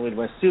discuss often with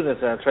my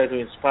students, and I try to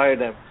inspire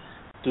them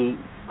to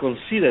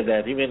consider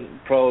that, even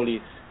probably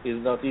is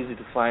not easy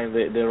to find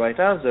the right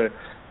answer,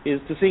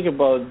 is to think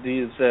about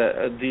this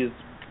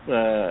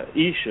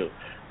issue.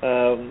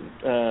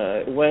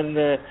 When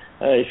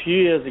a few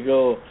years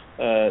ago,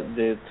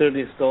 the third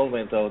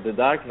installment of The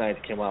Dark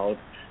Knight came out,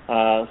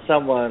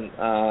 someone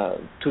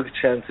took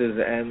chances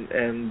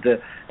and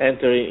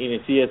entered in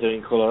a theater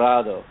in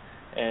Colorado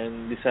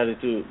and decided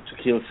to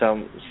kill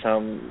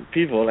some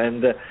people,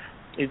 and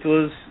it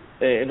was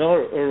an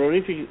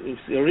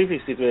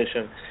horrific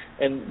situation.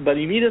 But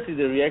immediately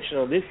the reaction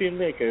of the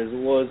filmmakers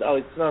was, "Oh,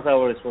 it's not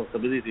our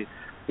responsibility.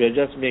 We are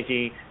just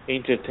making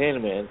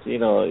entertainment.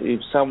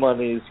 If someone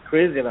is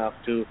crazy enough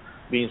to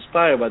be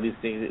inspired by these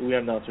things, we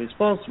are not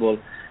responsible."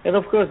 And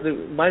of course,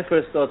 my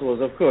first thought was,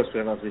 of course, we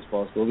are not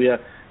responsible.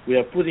 We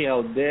are putting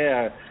out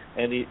there,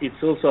 and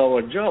it's also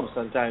our job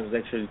sometimes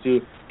actually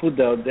to put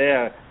out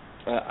there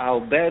how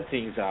bad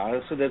things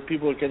are, so that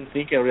people can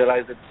think and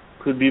realize that it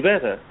could be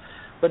better.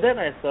 But then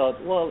I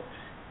thought, well,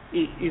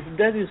 if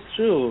that is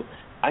true,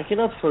 I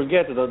cannot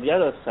forget that on the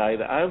other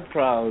side, I'm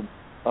proud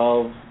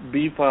of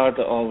being part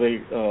of a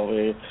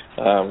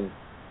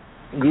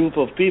group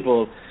of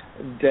people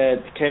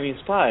that can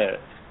inspire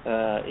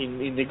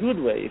in the good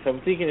way. If I'm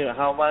thinking of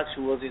how much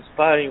it was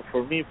inspiring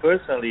for me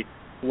personally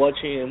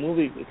watching a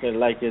movie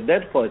like a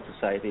Dead Poets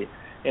Society,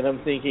 and I'm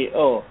thinking,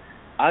 oh,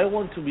 I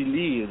want to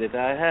believe that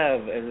I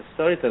have, as a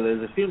storyteller,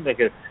 as a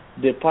filmmaker,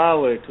 the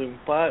power to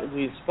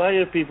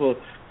inspire people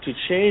to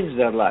change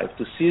their life,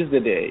 to seize the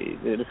day,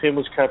 the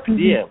famous Carpe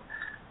Diem.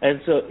 And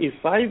so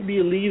if I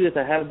believe that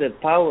I have that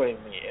power in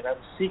me, and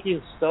I'm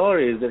seeking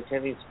stories that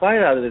can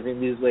inspire others in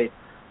this way,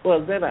 well,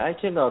 then I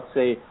cannot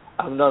say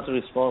I'm not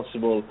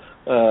responsible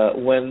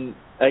when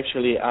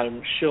actually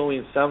I'm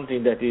showing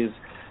something that is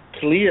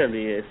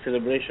clearly a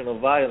celebration of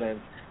violence,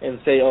 and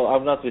say, oh,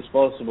 I'm not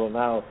responsible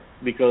now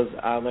because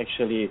I'm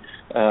actually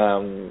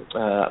I'm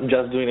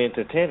just doing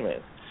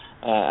entertainment.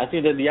 I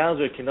think that the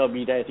answer cannot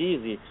be that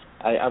easy.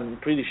 I'm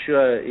pretty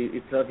sure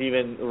it's not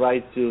even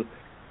right to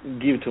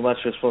give too much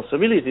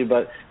responsibility,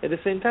 but at the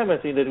same time, I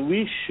think that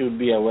we should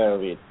be aware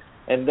of it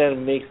and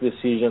then make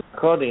decisions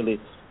accordingly,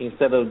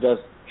 instead of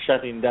just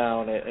shutting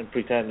down and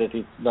pretend that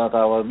it's not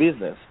our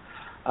business.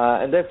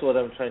 And that's what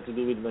I'm trying to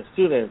do with my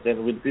students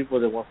and with people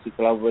that want to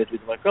collaborate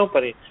with my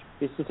company,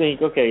 is to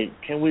think, okay,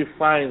 can we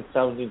find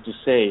something to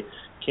say?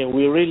 Can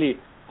we really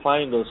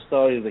find those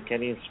stories that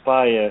can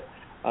inspire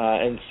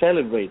and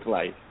celebrate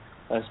life?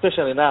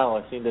 Especially now,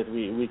 I think that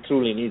we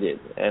truly need it,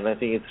 and I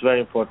think it's very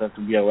important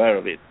to be aware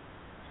of it.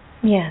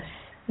 Yes,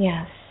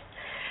 yes.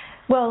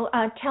 Well,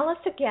 tell us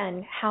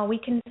again how we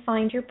can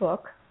find your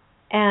book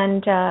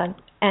and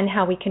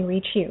how we can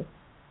reach you.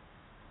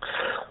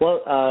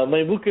 Well,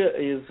 my book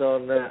is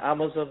on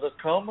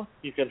Amazon.com.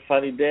 You can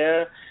find it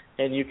there,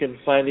 and you can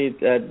find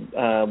it at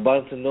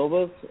Barnes &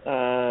 Noble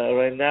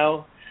right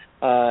now,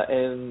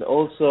 and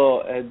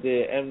also at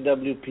the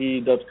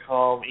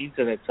MWP.com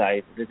internet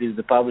site, that is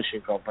the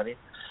publishing company.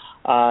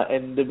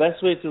 And the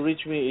best way to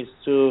reach me is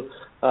to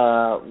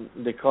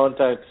the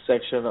contact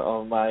section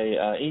of my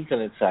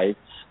internet site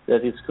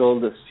that is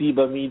called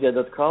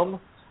sibamedia.com,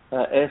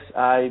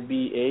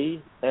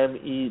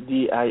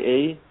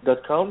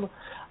 SIBAMEDIA.com.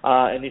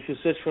 And if you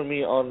search for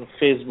me on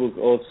Facebook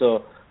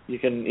also, you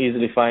can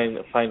easily find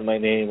my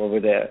name over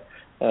there.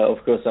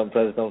 Of course, I'm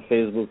present on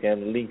Facebook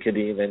and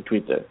LinkedIn and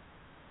Twitter.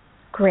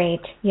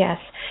 Great, yes.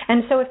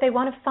 And so if they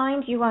want to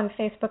find you on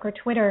Facebook or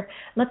Twitter,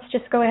 let's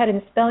just go ahead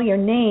and spell your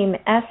name,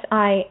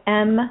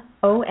 Simone.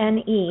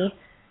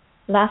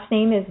 Last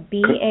name is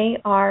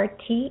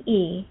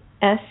Bartesaghi.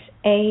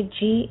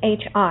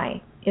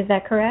 Is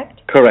that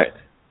correct? Correct.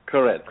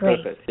 Great.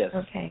 Perfect, yes.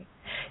 Okay.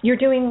 You're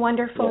doing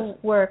wonderful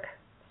work,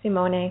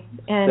 Simone,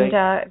 and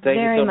thank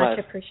very you so much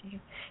appreciated.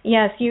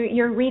 Yes,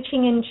 you're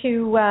reaching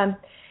into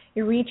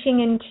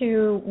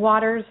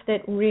waters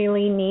that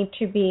really need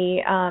to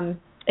be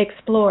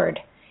explored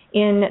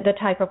in the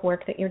type of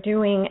work that you're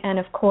doing, and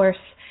of course,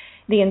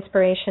 the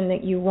inspiration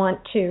that you want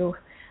to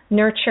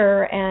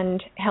nurture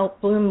and help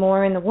bloom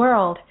more in the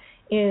world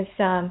is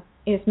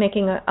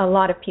making a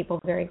lot of people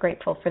very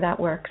grateful for that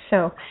work.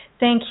 So,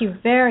 thank you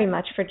very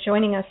much for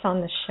joining us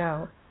on the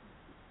show.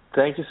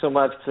 Thank you so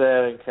much,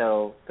 Claire and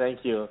Carol.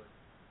 Thank you.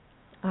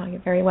 Oh, you're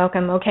very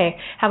welcome. Okay.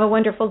 Have a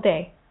wonderful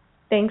day.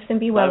 Thanks, and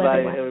be well,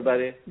 Bye-bye,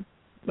 everybody.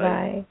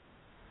 Bye.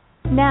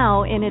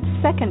 Now, in its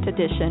second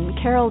edition,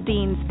 Carol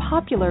Dean's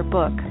popular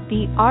book,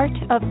 The Art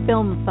of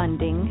Film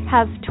Funding,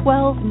 has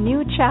 12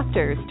 new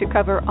chapters to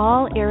cover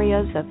all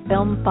areas of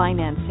film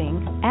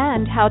financing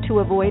and how to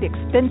avoid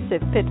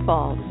expensive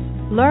pitfalls.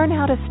 Learn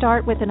how to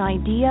start with an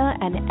idea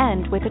and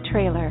end with a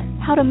trailer,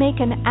 how to make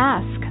an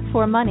ask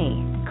for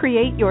money,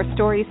 create your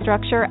story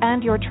structure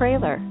and your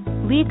trailer,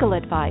 legal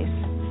advice,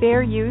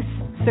 fair use,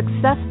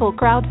 successful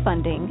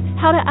crowdfunding,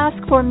 how to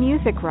ask for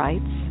music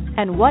rights,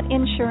 and what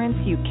insurance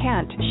you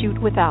can't shoot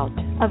without.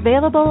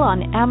 Available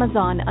on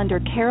Amazon under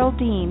Carol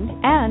Dean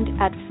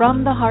and at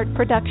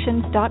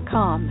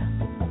FromTheHeartProductions.com.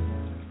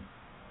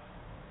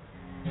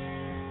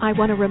 I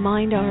want to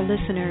remind our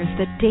listeners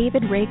that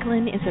David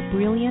Raiklin is a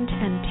brilliant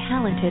and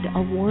talented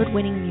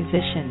award-winning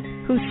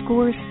musician who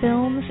scores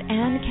films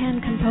and can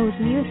compose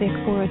music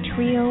for a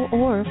trio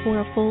or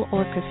for a full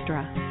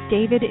orchestra.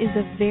 David is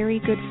a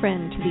very good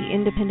friend to the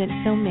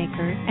independent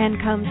filmmaker and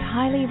comes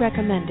highly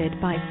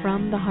recommended by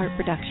From the Heart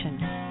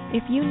Productions.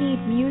 If you need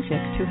music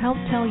to help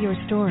tell your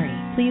story,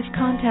 please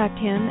contact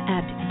him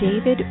at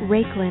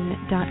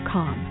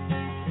davidraiklin.com.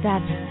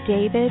 That's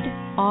David,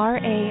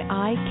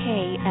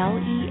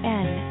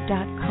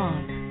 RAIKLEN.com.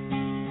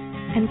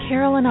 And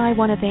Carol and I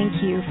want to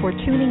thank you for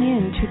tuning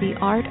in to The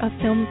Art of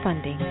Film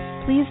Funding.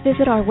 Please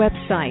visit our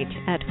website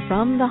at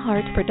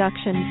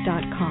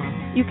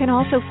FromTheHeartProductions.com. You can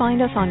also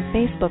find us on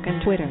Facebook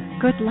and Twitter.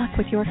 Good luck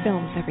with your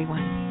films,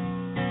 everyone.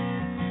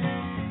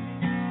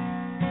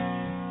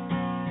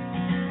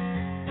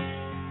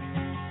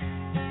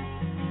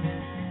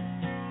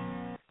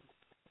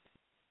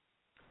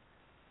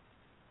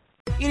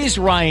 It is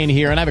Ryan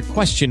here, and I have a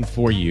question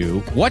for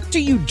you. What do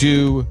you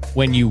do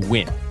when you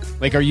win?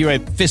 Like, are you a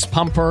fist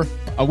pumper,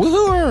 a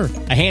woo-hooer,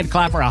 a hand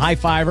clapper, a high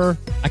fiver?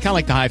 I kind of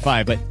like the high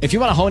five, but if you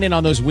want to hone in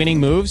on those winning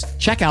moves,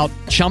 check out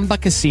Chumba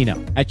Casino.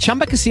 At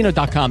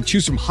ChumbaCasino.com,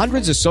 choose from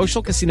hundreds of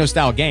social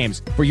casino-style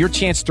games for your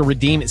chance to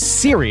redeem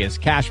serious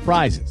cash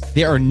prizes.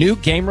 There are new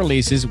game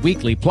releases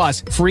weekly,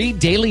 plus free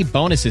daily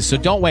bonuses, so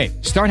don't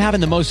wait. Start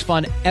having the most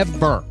fun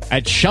ever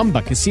at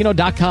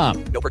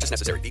ChumbaCasino.com. No purchase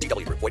necessary.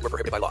 VGW. Void where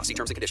prohibited by law. See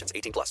terms and conditions.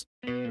 18+.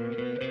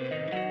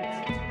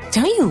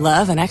 Don't you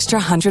love an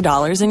extra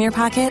 $100 in your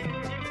pocket?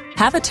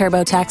 Have a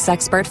TurboTax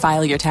expert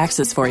file your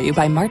taxes for you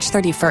by March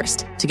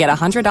 31st to get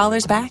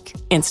 $100 back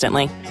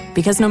instantly.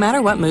 Because no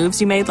matter what moves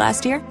you made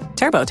last year,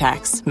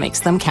 TurboTax makes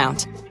them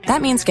count.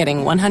 That means getting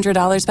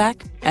 $100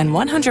 back and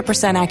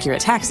 100% accurate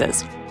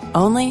taxes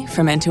only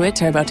from Intuit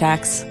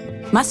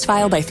TurboTax. Must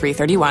file by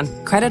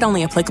 3/31. Credit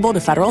only applicable to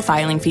federal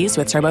filing fees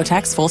with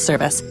TurboTax full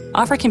service.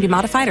 Offer can be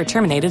modified or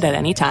terminated at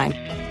any time.